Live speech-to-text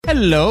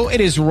Hello, it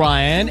is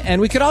Ryan,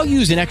 and we could all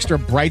use an extra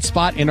bright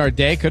spot in our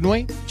day, couldn't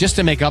we? Just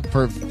to make up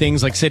for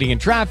things like sitting in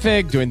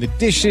traffic, doing the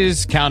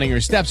dishes, counting your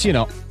steps, you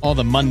know, all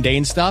the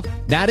mundane stuff.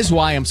 That is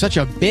why I'm such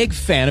a big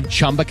fan of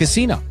Chumba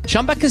Casino.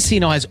 Chumba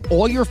Casino has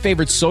all your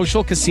favorite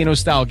social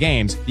casino-style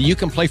games that you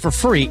can play for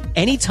free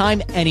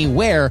anytime,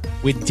 anywhere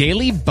with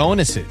daily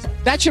bonuses.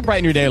 That should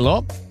brighten your day a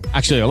little.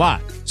 Actually, a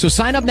lot. So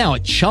sign up now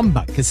at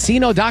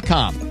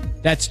ChumbaCasino.com.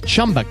 That's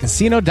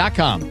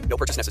ChumbaCasino.com. No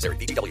purchase necessary.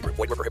 VGW Group.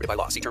 Void where prohibited by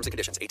law. See terms and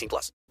conditions.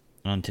 18+.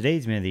 On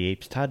today's Minute of the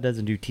Apes, Todd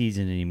doesn't do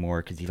teasing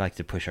anymore because he likes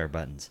to push our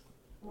buttons.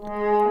 Take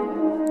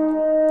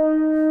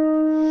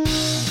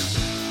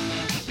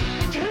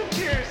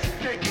your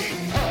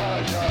stinking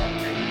paws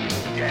off me, you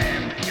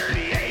damn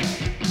dirty ape!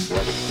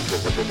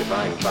 The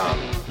divine bomb.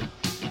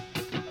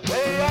 The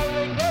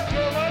only good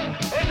human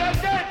is a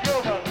dead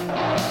human!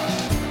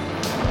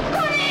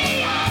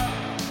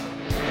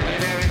 Where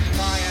there is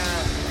fire,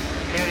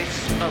 there is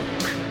smoke.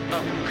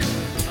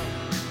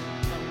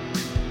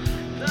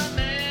 The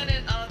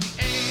minute of the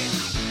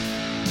apes.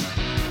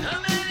 The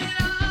minute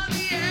of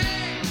the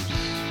apes.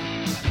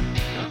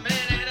 The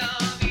minute of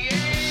the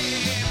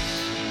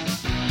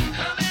apes.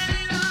 The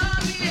minute of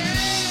the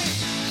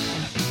apes.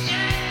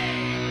 Yay!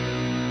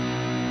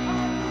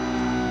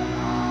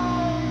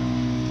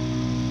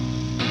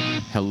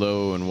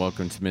 Hello and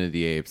welcome to Minute of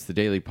the Apes, the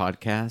daily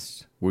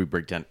podcast where we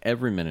break down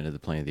every minute of the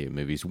Planet of the Apes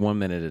movies, 1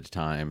 minute at a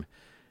time.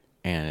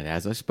 And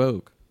as I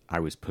spoke,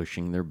 I was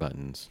pushing their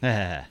buttons.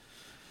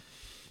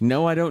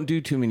 No, I don't do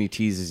too many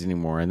teases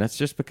anymore, and that's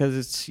just because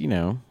it's, you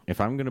know,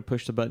 if I'm going to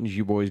push the buttons,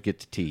 you boys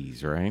get to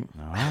tease, right?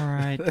 All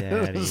right,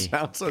 Daddy.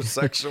 Sounds so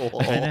sexual. All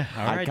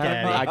right,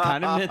 Daddy. I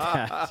kind of meant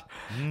that.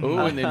 Ooh,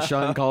 and then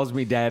Sean calls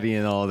me daddy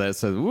and all that.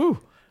 So, woo.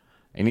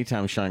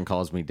 Anytime Sean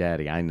calls me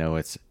daddy, I know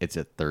it's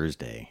a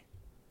Thursday.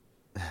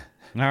 All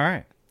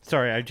right.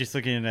 Sorry, I'm just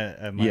looking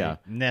at my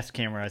Nest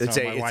camera. I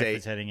saw my wife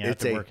was heading out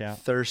to work out.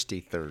 It's a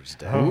thirsty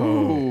Thursday.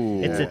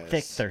 Ooh. It's a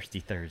thick, thirsty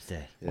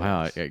Thursday.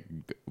 Wow.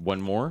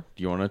 One more?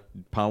 Do you want to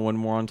pile one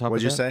more on top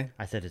What'd of you that? say?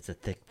 I said it's a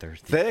thick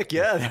Thursday. Thick,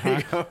 yeah, there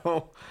you go.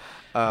 All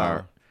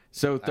right.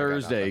 So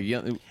Thursday.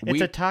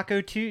 It's a Taco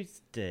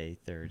Tuesday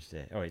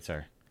Thursday. Oh, wait,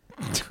 sorry.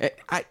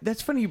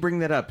 That's funny you bring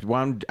that up.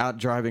 While I'm out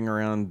driving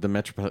around the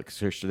Metroplex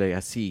here today,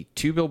 I see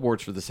 2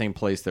 billboards for the same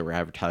place that were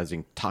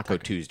advertising Taco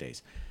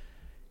Tuesdays.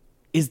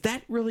 Is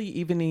that really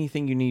even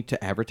anything you need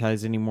to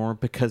advertise anymore?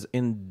 Because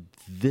in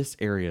this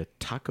area,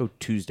 Taco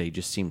Tuesday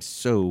just seems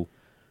so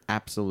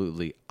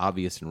absolutely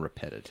obvious and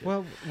repetitive.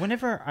 Well,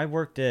 whenever I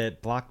worked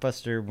at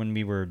Blockbuster when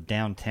we were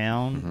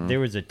downtown, there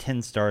was a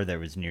 10-star that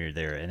was near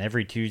there. And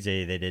every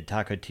Tuesday they did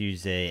Taco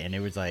Tuesday, and it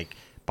was like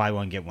buy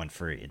one, get one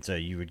free. And so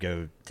you would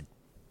go to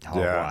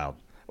Hog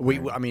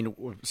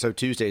Wild. So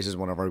Tuesdays is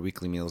one of our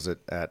weekly meals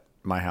at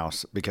my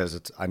house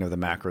because I know the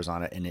macros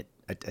on it, and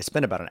I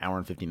spend about an hour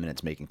and 50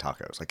 minutes making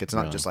tacos. Like, it's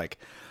not just like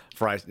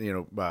fries,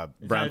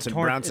 brown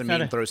some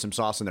meat and throw some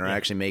sauce in there and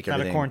actually make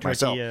everything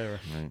myself.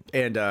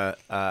 And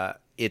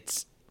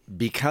it's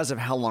because of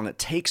how long it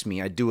takes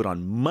me. I do it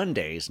on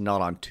Mondays,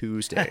 not on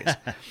Tuesdays.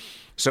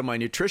 So my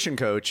nutrition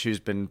coach, who's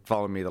been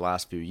following me the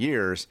last few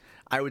years,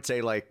 I would say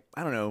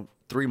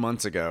 3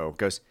 months ago,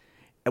 goes,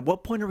 "At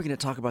what point are we going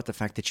to talk about the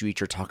fact that you eat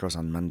your tacos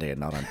on Monday and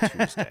not on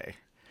Tuesday?"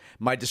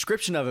 My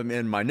description of him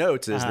in my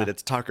notes is that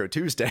it's Taco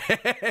Tuesday.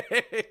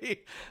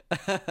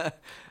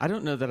 I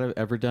don't know that I've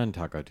ever done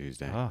Taco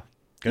Tuesday. Oh,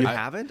 you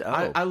haven't?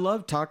 Oh. I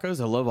love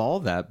tacos. I love all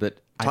that, but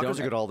tacos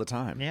are good all the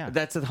time. Yeah,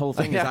 that's the whole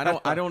thing. Is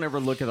I don't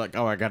ever look at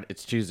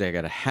it's Tuesday. I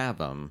got to have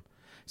them.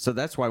 So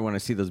that's why when I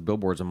see those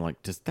billboards, I'm like,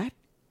 is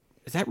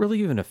that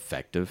really even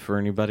effective for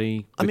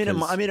anybody?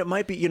 Because it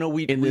might be.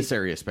 In this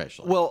area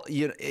especially. Well,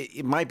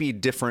 it might be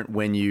different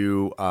when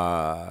you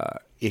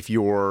if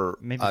your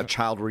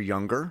child were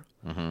younger.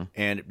 Mm-hmm.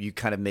 And you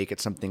kind of make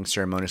it something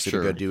ceremoniously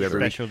to go do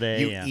every special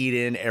day. You eat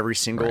in every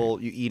single.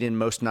 Right. You eat in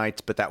most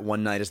nights, but that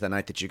one night is the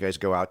night that you guys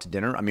go out to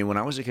dinner. I mean, when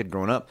I was a kid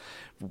growing up,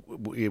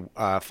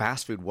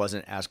 fast food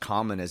wasn't as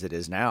common as it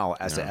is now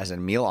as a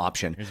meal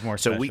option. It's more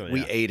so special,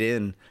 we ate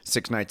in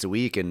 6 nights a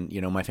week, and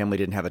my family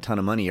didn't have a ton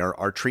of money.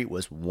 Our treat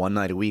was one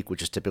night a week,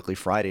 which is typically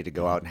Friday, to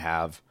go out and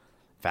have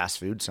fast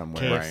food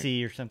somewhere,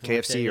 KFC or something.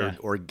 KFC like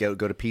that, or go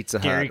to Pizza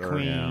Hut, Dairy or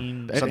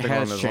Queen. something it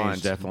has along those changed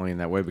lines. definitely in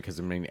that way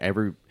because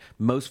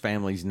most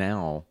families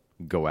now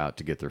go out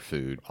to get their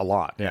food a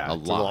lot. Yeah, a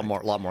lot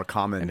more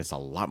common, and it's a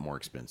lot more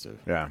expensive.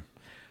 Yeah.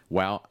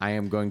 Well, I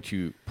am going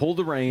to pull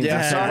the reins.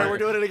 Yeah, sorry, we're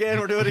doing it again.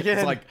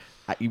 It's like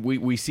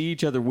we see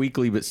each other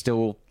weekly, but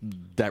still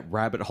that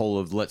rabbit hole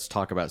of let's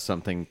talk about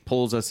something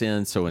pulls us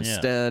in. So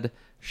instead,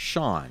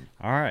 Sean,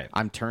 all right,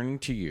 I'm turning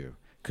to you.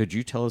 Could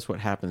you tell us what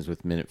happens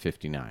with minute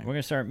 59? We're going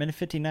to start minute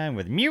 59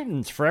 with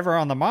mutants forever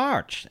on the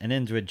march and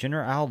ends with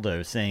General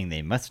Aldo saying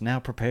they must now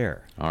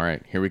prepare. All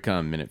right, here we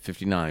come. Minute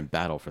 59,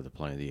 Battle for the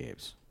Planet of the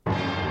Apes.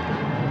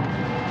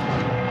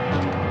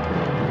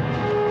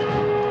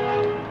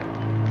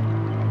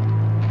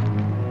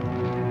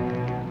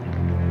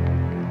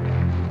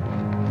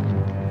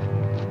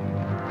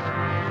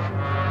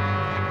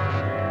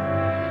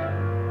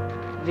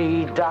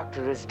 The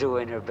doctor is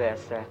doing her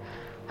best.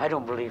 I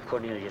don't believe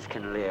Cornelius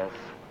can live.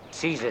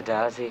 Caesar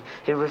does. He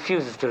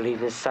refuses to leave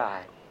his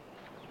side.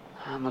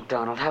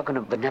 MacDonald, how can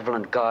a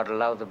benevolent God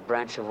allow the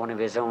branch of one of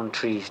his own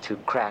trees to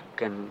crack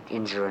and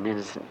injure an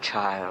innocent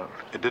child?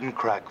 It didn't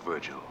crack,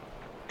 Virgil.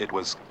 It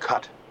was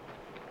cut.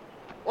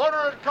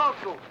 Order at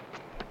council.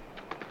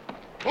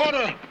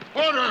 Order!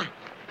 Order!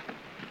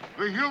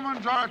 The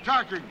humans are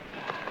attacking.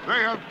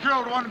 They have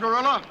killed one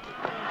gorilla,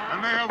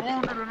 and they have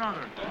wounded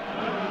another.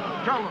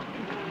 Tell them.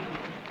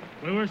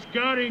 We were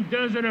scouting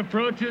desert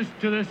approaches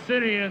to the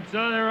city and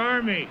saw their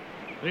army.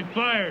 We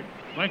fired.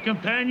 My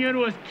companion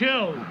was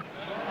killed.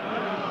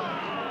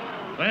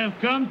 I have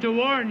come to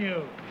warn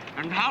you.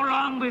 And how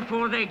long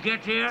before they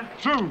get here?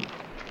 Soon.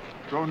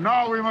 So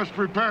now we must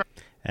prepare.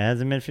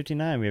 As of Mid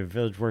 59, we have a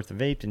village worth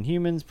of apes and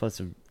humans, plus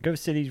a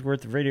ghost city's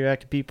worth of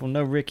radioactive people,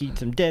 no Ricky,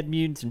 some dead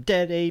mutants, some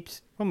dead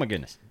apes. Oh my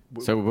goodness.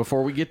 So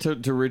before we get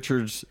to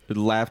Richard's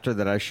laughter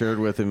that I shared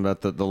with him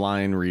about the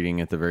line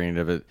reading at the very end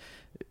of it,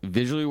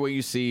 visually what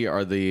you see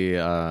are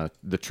the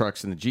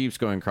trucks and the jeeps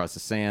going across the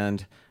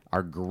sand.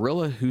 Our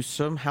gorilla, who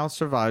somehow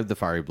survived the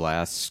fiery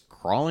blasts,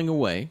 crawling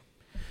away.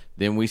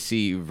 Then we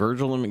see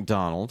Virgil and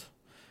MacDonald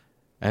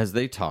as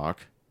they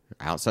talk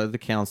outside the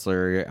council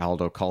area.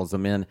 Aldo calls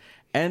them in,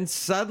 and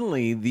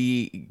suddenly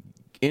the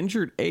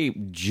injured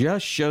ape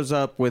just shows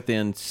up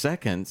within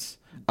seconds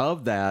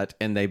of that,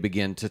 and they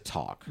begin to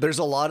talk. There's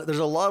a lot of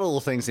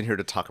little things in here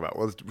to talk about.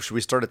 Well, should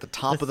we start at the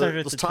top Let's start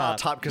at the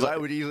top? Because I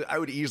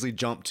would easily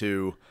jump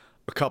to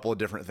a couple of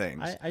different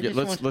things.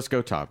 Let's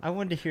go top. I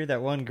wanted to hear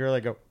that one girl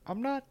go,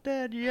 "I'm not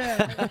dead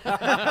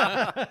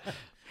yet."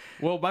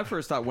 Well, my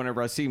first thought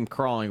whenever I see him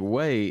crawling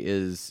away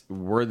is,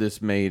 were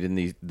this made in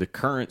the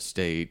current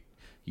state,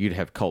 you'd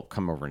have Culp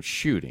come over and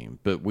shoot him.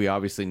 But we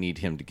obviously need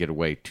him to get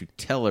away to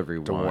tell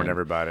everyone. To warn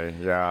everybody,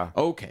 yeah.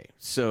 Okay,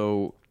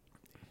 so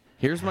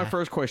here's my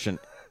first question.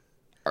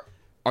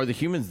 Are the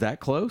humans that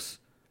close?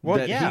 Well,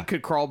 that yeah. he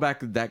could crawl back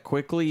that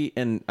quickly?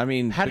 And I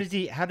mean, How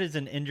does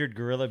an injured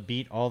gorilla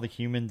beat all the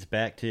humans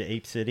back to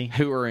Ape City?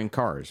 who are in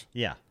cars?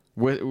 Yeah.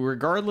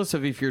 Regardless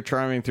of if you're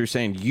driving through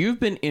saying you've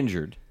been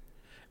injured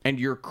and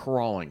you're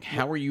crawling,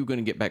 how are you going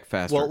to get back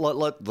faster? Well,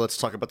 let's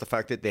talk about the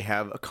fact that they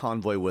have a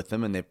convoy with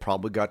them, and they've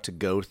probably got to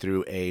go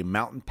through a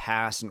mountain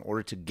pass in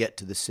order to get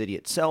to the city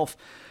itself,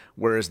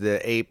 whereas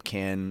the ape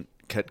can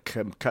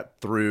cut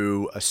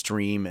through a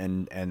stream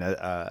and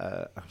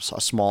a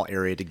small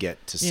area to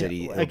get to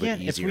city a little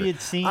bit easier. If we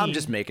had seen, I'm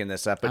just making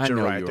this up, but you're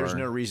know right. you There's are.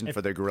 no reason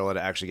for the gorilla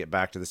to actually get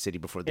back to the city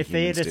before the if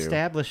they humans had do.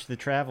 established the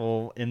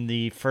travel in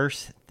the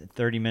first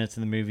 30 minutes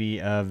of the movie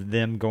of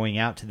them going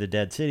out to the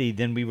dead city,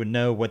 then we would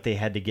know what they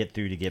had to get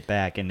through to get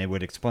back, and it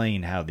would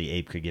explain how the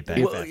ape could get back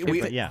faster.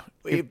 But yeah,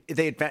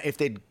 if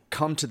they'd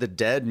come to the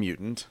dead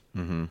mutant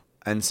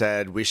and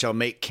said, "We shall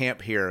make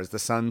camp here as the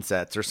sun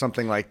sets," or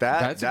something like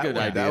that, That's a good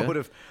idea.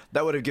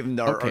 That would have given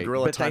our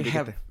gorilla but time they to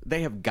have get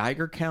they have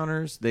Geiger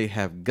counters, they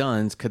have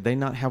guns. Could they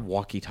not have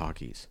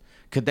walkie-talkies?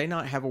 Could they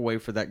not have a way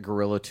for that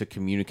gorilla to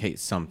communicate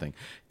something?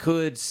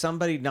 Could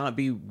somebody not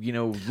be,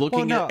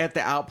 looking at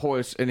the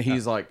outpost and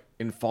he's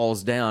and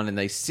falls down and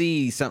they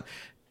see some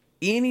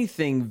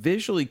anything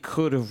visually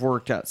could have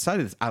worked outside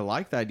of this. I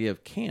like the idea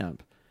of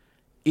camp.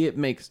 It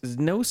makes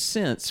no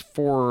sense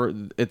for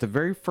at the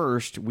very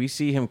first we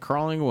see him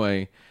crawling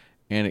away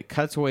and it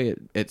cuts away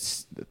at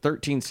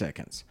 13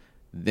 seconds.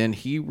 Then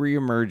he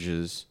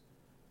reemerges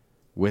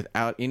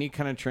without any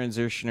kind of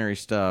transitionary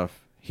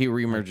stuff. He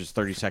reemerges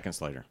 30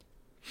 seconds later.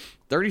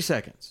 30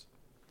 seconds.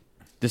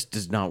 This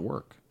does not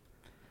work.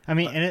 I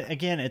mean, and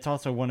again, it's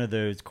also one of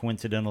those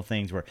coincidental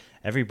things where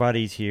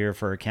everybody's here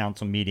for a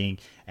council meeting,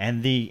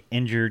 and the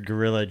injured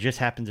gorilla just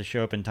happens to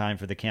show up in time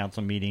for the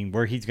council meeting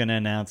where he's going to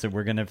announce that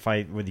we're going to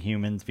fight with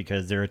humans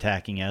because they're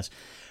attacking us.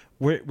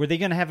 Were they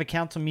going to have a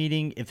council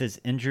meeting if this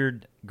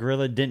injured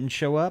gorilla didn't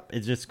show up?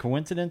 Is this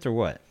coincidence or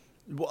what?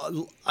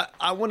 Well,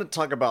 I want to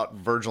talk about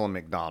Virgil and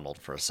MacDonald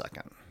for a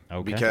second.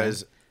 Okay.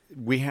 Because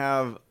we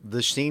have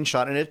the scene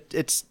shot, and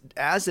it's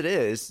as it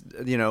is.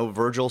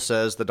 Virgil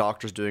says the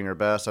doctor's doing her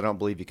best. I don't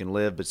believe you can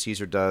live, but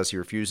Caesar does. He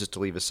refuses to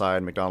leave his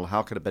side. MacDonald,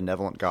 how could a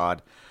benevolent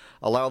God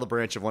allow the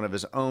branch of one of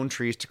his own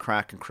trees to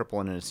crack and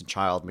cripple an innocent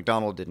child?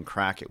 MacDonald didn't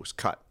crack. It was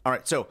cut. All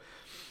right, so...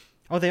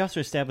 Oh, they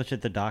also established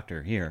at the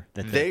doctor here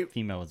that the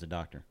female was a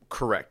doctor.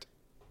 Correct.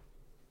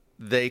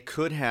 They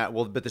could have...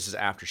 Well, but this is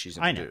after she's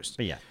introduced.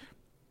 I know, but yeah.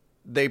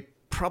 They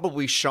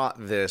probably shot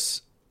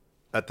this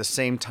at the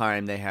same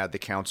time they had the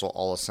council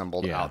all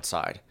assembled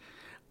outside.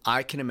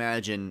 I can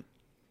imagine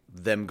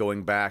them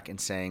going back and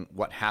saying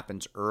what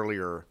happens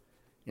earlier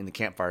in the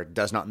campfire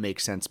does not make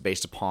sense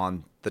based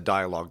upon the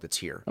dialogue that's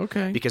here.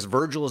 Okay. Because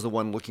Virgil is the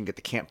one looking at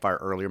the campfire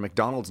earlier.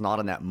 MacDonald's not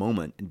in that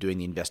moment and doing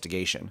the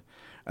investigation.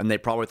 And they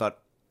probably thought,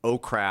 oh,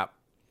 crap,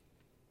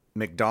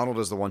 MacDonald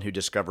is the one who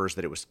discovers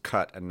that it was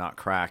cut and not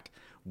cracked.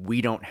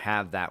 We don't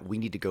have that. We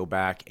need to go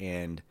back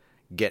and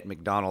get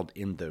MacDonald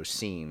in those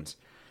scenes.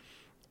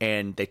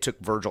 And they took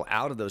Virgil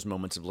out of those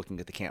moments of looking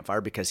at the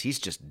campfire because he's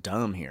just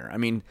dumb here. I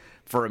mean,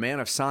 for a man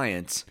of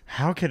science,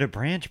 How could a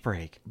branch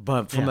break?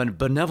 but from a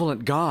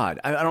benevolent God,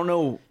 I don't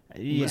know.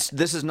 Yeah.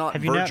 This is not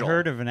Have you Virgil. not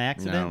heard of an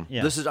accident? No.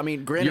 Yeah. This is, I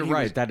mean, granted, You're he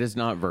right. was- That is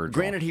not Virgil.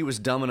 Granted, he was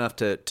dumb enough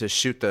to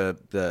shoot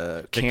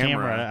the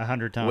camera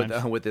 100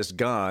 times. with this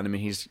gun. I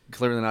mean, he's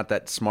clearly not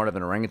that smart of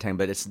an orangutan,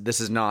 but this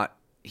is not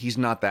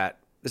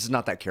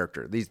that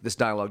character. This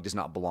dialogue does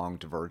not belong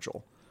to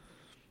Virgil.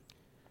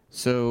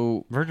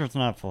 So Virgil's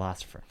not a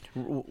philosopher.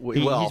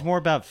 Well, He's more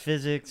about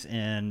physics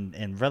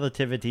and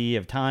relativity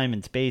of time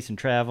and space and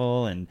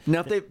travel. And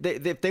now,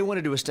 if they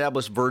wanted to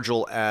establish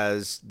Virgil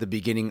as the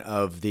beginning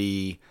of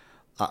the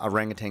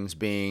orangutans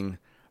being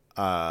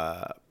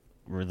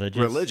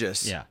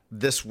religious, Yeah.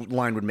 this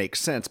line would make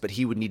sense. But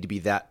he would need to be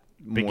that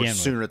more Begin with.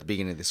 sooner at the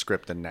beginning of the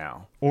script than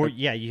now. Or,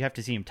 yeah, you have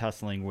to see him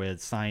tussling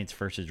with science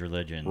versus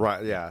religion.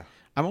 Right? Yeah.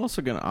 I'm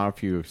also going to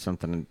offer you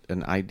something,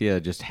 an idea I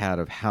just had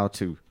of how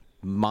to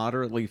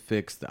moderately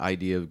fix the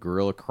idea of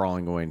gorilla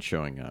crawling away and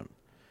showing up.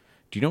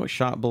 Do you know what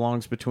shot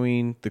belongs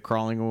between the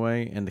crawling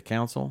away and the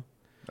council?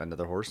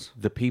 Another horse.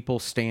 The people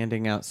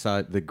standing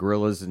outside, the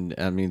gorillas and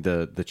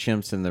the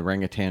chimps and the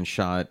orangutan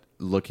shot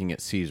looking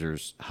at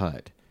Caesar's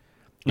hut.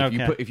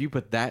 If you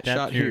put that That's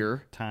shot your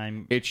here,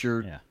 time. it's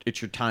your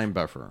Yeah. time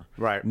buffer.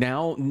 Right.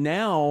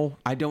 Now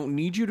I don't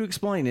need you to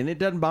explain, and it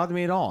doesn't bother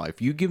me at all.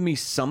 If you give me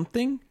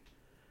something,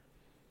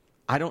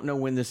 I don't know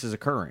when this is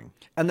occurring.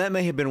 And that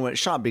may have been when it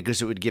shot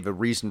because it would give a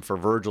reason for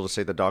Virgil to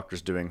say the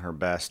doctor's doing her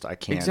best. I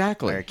can't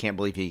Exactly. I can't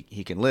believe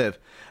he can live.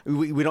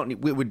 We don't. It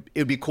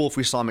would be cool if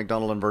we saw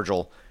McDonald and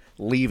Virgil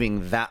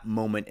leaving that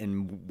moment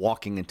and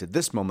walking into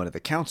this moment of the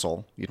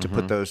council to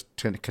put those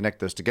to connect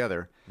those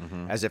together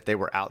as if they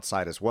were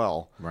outside as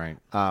well. Right.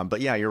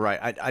 But yeah, you're right.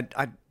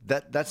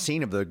 That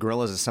scene of the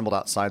gorillas assembled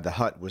outside the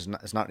hut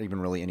is not even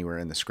really anywhere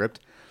in the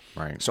script.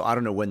 Right. So I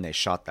don't know when they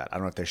shot that. I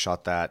don't know if they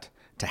shot that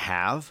to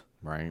have.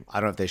 Right. I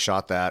don't know if they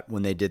shot that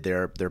when they did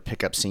their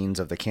pickup scenes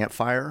of the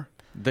campfire.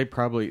 They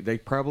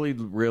probably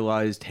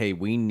realized, hey,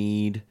 we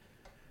need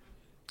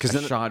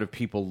a shot of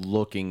people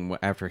looking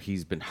after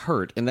he's been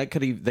hurt, and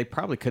they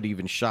probably could have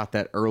even shot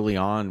that early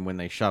on when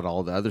they shot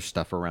all the other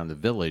stuff around the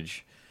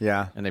village.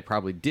 Yeah, and they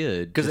probably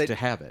did just to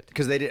have it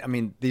because they did. I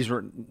mean, these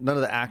were none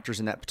of the actors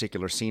in that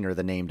particular scene are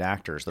the named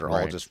actors. They're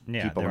all just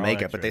people in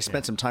makeup, but they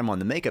spent some time on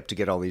the makeup to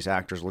get all these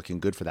actors looking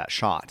good for that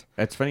shot.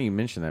 It's funny you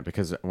mention that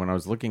because when I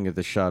was looking at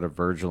the shot of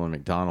Virgil and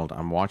McDonald,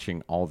 I'm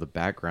watching all the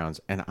backgrounds,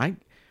 and I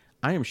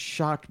am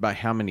shocked by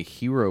how many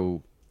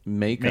hero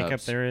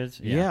makeup there is.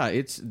 Yeah,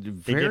 it's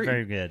They did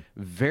very good.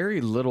 Very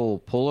little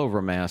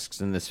pullover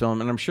masks in this film,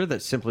 and I'm sure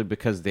that's simply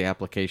because the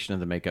application of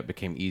the makeup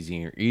became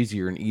easier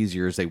and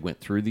easier as they went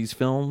through these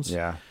films.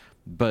 Yeah,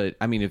 but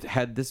I mean,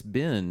 had this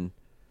been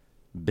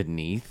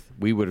beneath,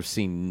 we would have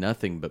seen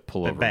nothing but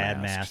pullover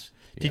bad masks.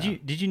 masks.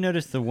 Did you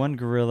notice the one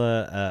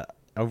gorilla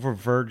over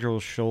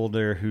Virgil's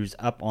shoulder who's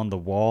up on the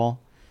wall?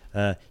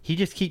 He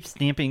just keeps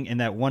stamping in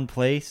that one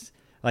place.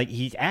 Like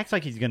he acts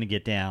like he's going to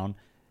get down.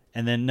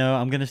 And then, no,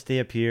 I'm going to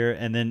stay up here.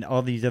 And then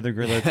all these other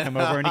gorillas come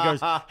over and he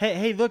goes,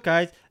 hey, look,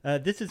 guys,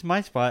 this is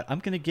my spot. I'm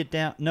going to get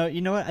down. No,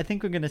 you know what? I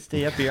think we're going to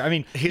stay up here. I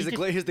mean, here's the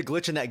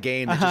glitch in that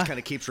game that just kind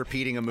of keeps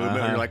repeating a movement.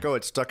 And you're like, oh,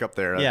 it's stuck up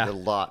there a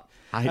lot.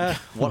 I'm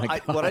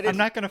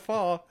not going to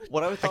fall.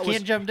 I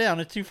can't jump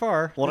down. It's too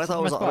far. What I This is thought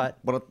my was spot.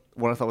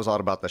 what I thought was odd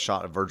about the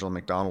shot of Virgil and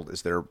McDonald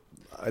is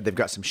they've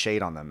got some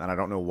shade on them, and I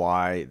don't know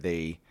why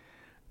they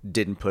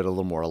didn't put a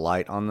little more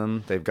light on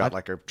them. They've got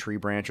like a tree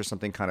branch or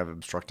something kind of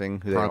obstructing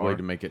who they are. Probably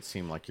to make it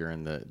seem like you're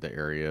in the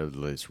area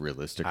that's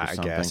realistic or something.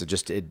 I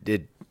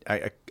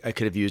guess I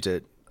could have used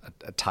a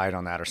tide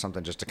on that or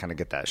something just to kind of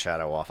get that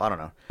shadow off. I don't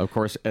know. Of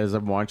course, as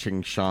I'm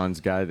watching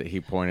Sean's guy that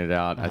he pointed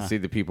out, I see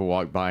the people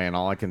walk by, and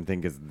all I can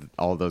think is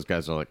all those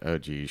guys are like, "Oh,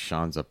 geez,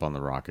 Sean's up on the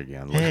rock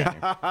again." Look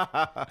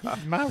at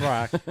him. My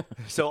rock.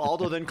 So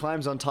Aldo then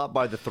climbs on top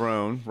by the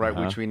throne, right,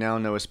 which we now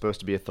know is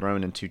supposed to be a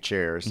throne and two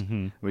chairs.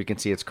 We can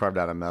see it's carved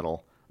out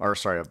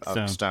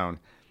of stone.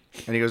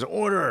 And he goes,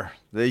 "Order!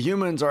 The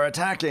humans are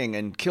attacking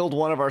and killed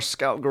one of our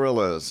scout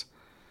gorillas."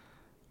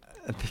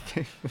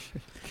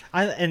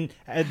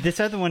 This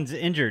other one's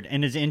injured,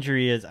 and his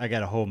injury is I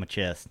got a hole in my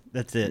chest.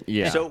 That's it.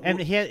 Yeah. So- and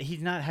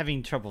he's not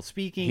having trouble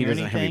speaking He or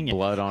doesn't have any anything.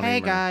 blood on hey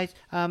him or- guys,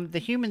 the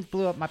humans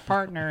blew up my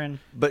partner, and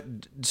But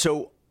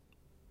so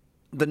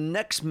the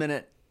next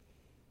minute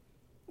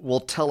will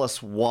tell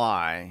us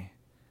why,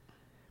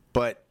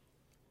 but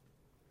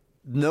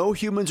no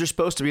humans are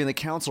supposed to be in the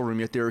council room,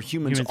 yet there are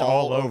humans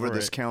all over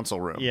this council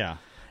room. Yeah.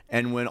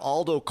 And when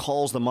Aldo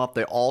calls them up,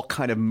 they all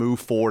kind of move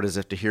forward as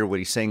if to hear what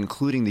he's saying,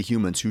 including the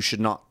humans who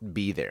should not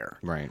be there.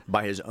 Right.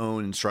 By his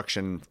own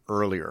instruction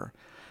earlier.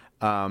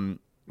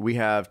 We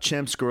have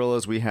chimps,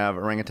 gorillas, we have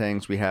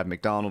orangutans, we have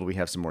McDonald, we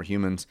have some more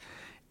humans.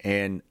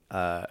 And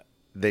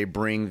they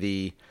bring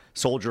the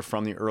soldier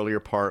from the earlier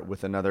part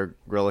with another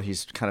gorilla.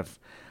 He's kind of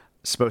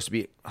supposed to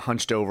be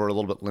hunched over, a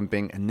little bit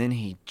limping, and then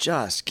he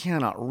just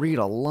cannot read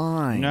a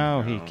line.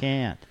 no, he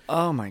can't.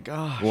 Oh, my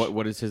gosh.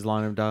 What is his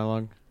line of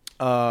dialogue?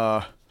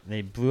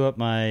 They blew up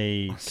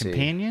my see.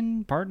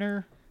 companion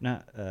partner.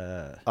 Not.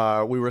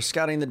 We were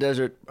scouting the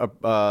desert,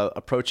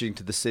 approaching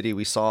to the city.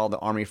 We saw the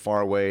army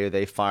far away.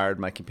 They fired.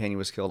 My companion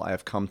was killed. I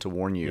have come to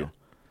warn you.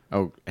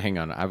 Oh, hang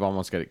on. I've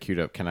almost got it queued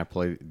up. Can I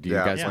play? Do you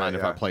guys mind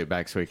if I play it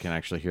back so we can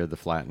actually hear the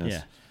flatness?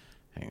 Yeah.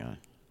 Hang on.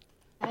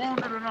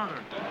 Wounded another.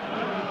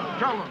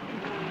 Tell them.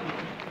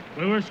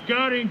 We were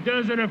scouting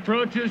desert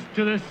approaches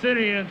to the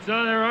city and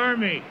saw their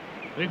army.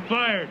 We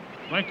fired.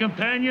 My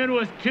companion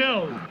was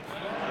killed.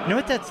 You know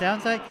what that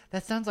sounds like?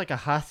 That sounds like a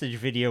hostage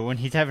video when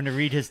he's having to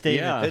read his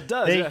statement. Yeah, it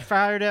does. They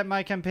fired at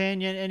my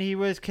companion and he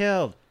was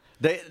killed.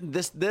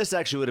 This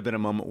actually would have been a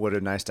moment would have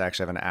been nice to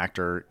actually have an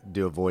actor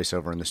do a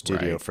voiceover in the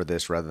studio for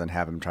this rather than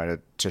have him try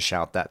to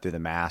shout that through the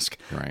mask.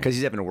 Right. Because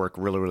he's having to work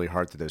really, really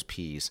hard through those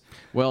P's.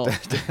 Well,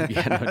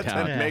 yeah, no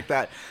doubt.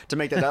 to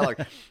make that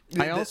dialogue.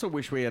 I also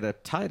wish we had a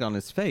tide on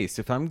his face.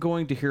 If I'm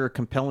going to hear a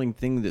compelling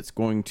thing that's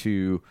going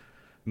to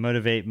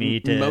Motivate me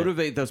to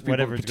motivate those people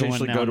to whatever's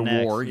potentially going go to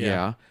down war,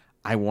 next.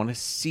 I want to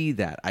see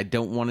that. I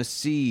don't want to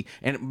see,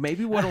 and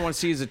maybe what I want to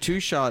see is a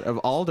two-shot of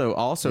Aldo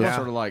also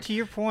sort of like, to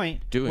your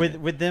point,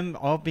 doing with them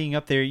all being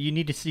up there, you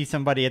need to see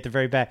somebody at the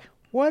very back.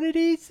 What did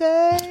he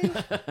say?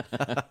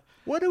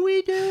 What are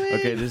we doing?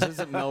 Okay, this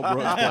isn't Mel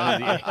Brooks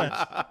Planet of the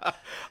Apes.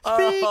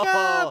 Speak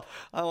up!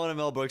 I want a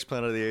Mel Brooks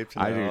Planet of the Apes.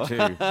 I do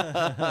too.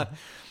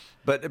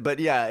 But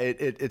yeah,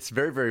 it's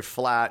very, very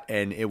flat,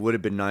 and it would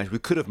have been nice. We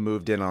could have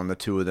moved in on the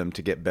two of them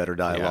to get better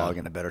dialogue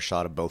and a better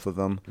shot of both of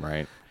them.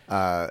 Right.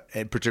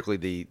 And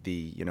particularly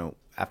the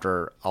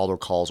after Aldo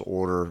calls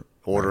order,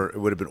 it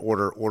would have been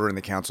order in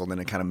the council, and then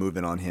it kind of move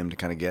in on him to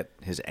kind of get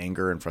his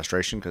anger and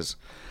frustration because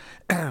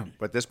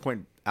at this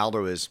point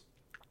Aldo is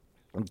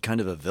kind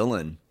of a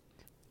villain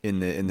in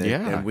the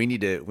and we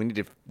need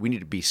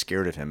to be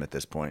scared of him at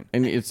this point.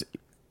 And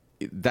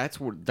that's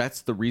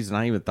the reason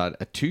I even thought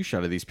a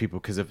two-shot of these people,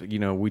 because if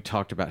we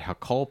talked about how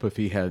Culp, if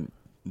he had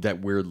that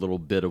weird little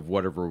bit of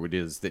whatever it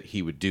is that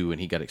he would do and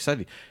he got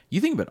excited,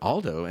 you think about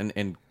Aldo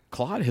and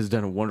Claude has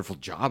done a wonderful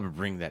job of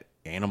bringing that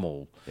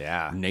animal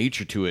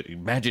nature to it.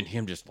 Imagine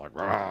him just like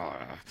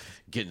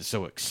getting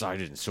so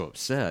excited and so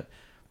upset.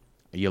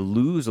 You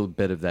lose a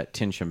bit of that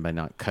tension by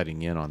not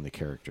cutting in on the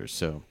characters.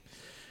 So,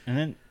 and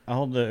then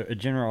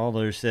General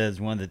Aldo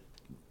says one of the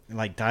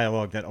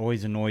dialogue that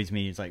always annoys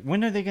me is like,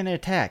 when are they going to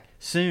attack?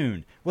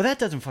 Soon. Well, that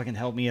doesn't fucking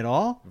help me at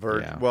all.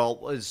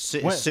 Well, is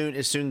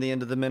soon the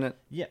end of the minute?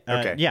 Yeah.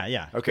 Okay.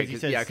 Yeah. Okay.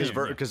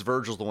 Because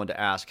Virgil's the one to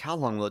ask, how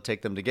long will it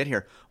take them to get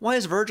here? Why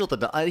is Virgil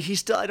he's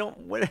still? I don't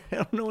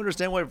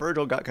understand why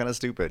Virgil got kind of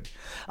stupid.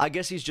 I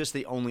guess he's just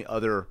the only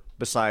other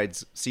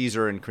besides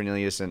Caesar and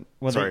Cornelius and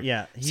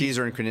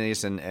Caesar and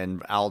Cornelius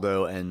and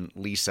Aldo and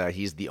Lisa.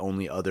 He's the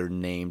only other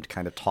named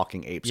kind of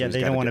talking ape. So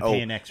they don't want to pay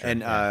an extra.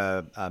 And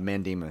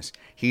Mandemus.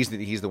 He's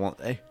the one.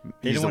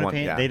 They don't want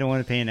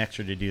to pay an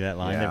extra to do that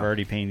line. They're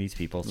already paying these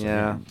people. So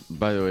yeah.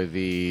 By the way,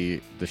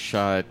 the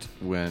shot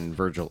when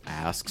Virgil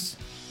asks,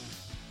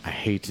 I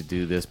hate to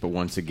do this, but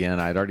once again,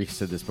 I'd already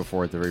said this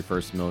before at the very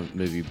first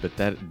movie, but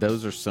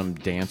those are some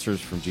dancers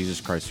from Jesus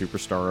Christ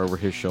Superstar over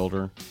his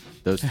shoulder.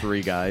 Those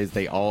three guys,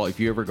 they all, if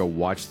you ever go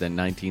watch that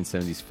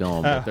 1970s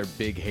film with their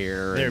big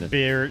hair. Their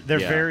beard. They're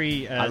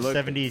very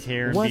 70s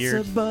hair and beard.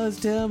 What's a buzz?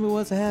 Tell me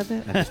what's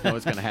happening. I just know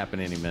it's going to happen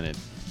any minute.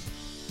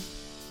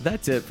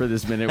 That's it for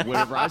this minute.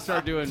 Whenever I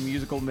start doing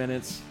musical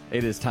minutes,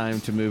 it is time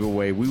to move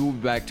away. We will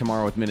be back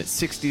tomorrow with minute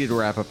 60 to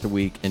wrap up the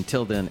week.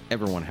 Until then,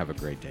 everyone have a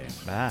great day.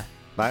 Bye.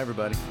 Bye,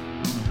 everybody.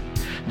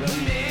 The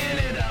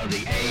minute of the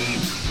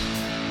apes.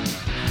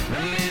 The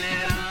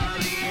minute of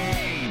the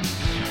apes.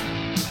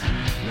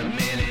 The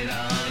minute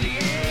of the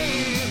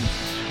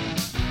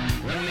apes.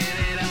 The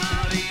minute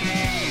of the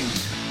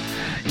apes.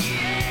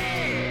 Yeah.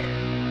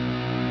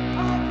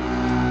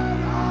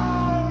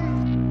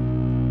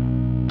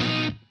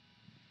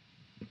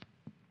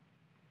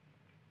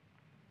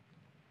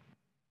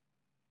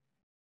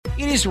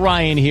 It is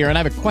Ryan here, and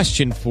I have a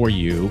question for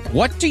you.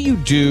 What do you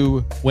do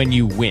when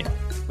you win?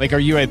 Like, are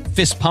you a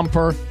fist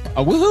pumper,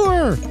 a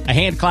woohooer, a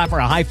hand clapper,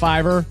 a high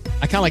fiver?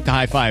 I kind of like the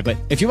high five, but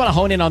if you want to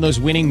hone in on those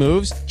winning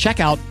moves, check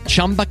out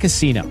Chumba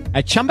Casino.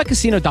 At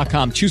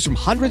ChumbaCasino.com, choose from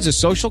hundreds of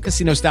social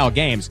casino-style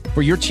games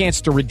for your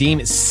chance to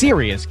redeem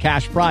serious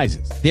cash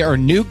prizes. There are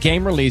new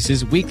game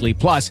releases weekly,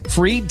 plus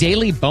free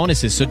daily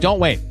bonuses. So don't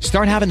wait.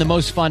 Start having the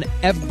most fun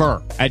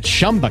ever at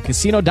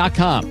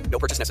ChumbaCasino.com. No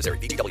purchase necessary.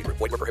 VGW Group.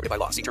 Void where prohibited by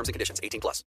law. See terms and conditions. 18+.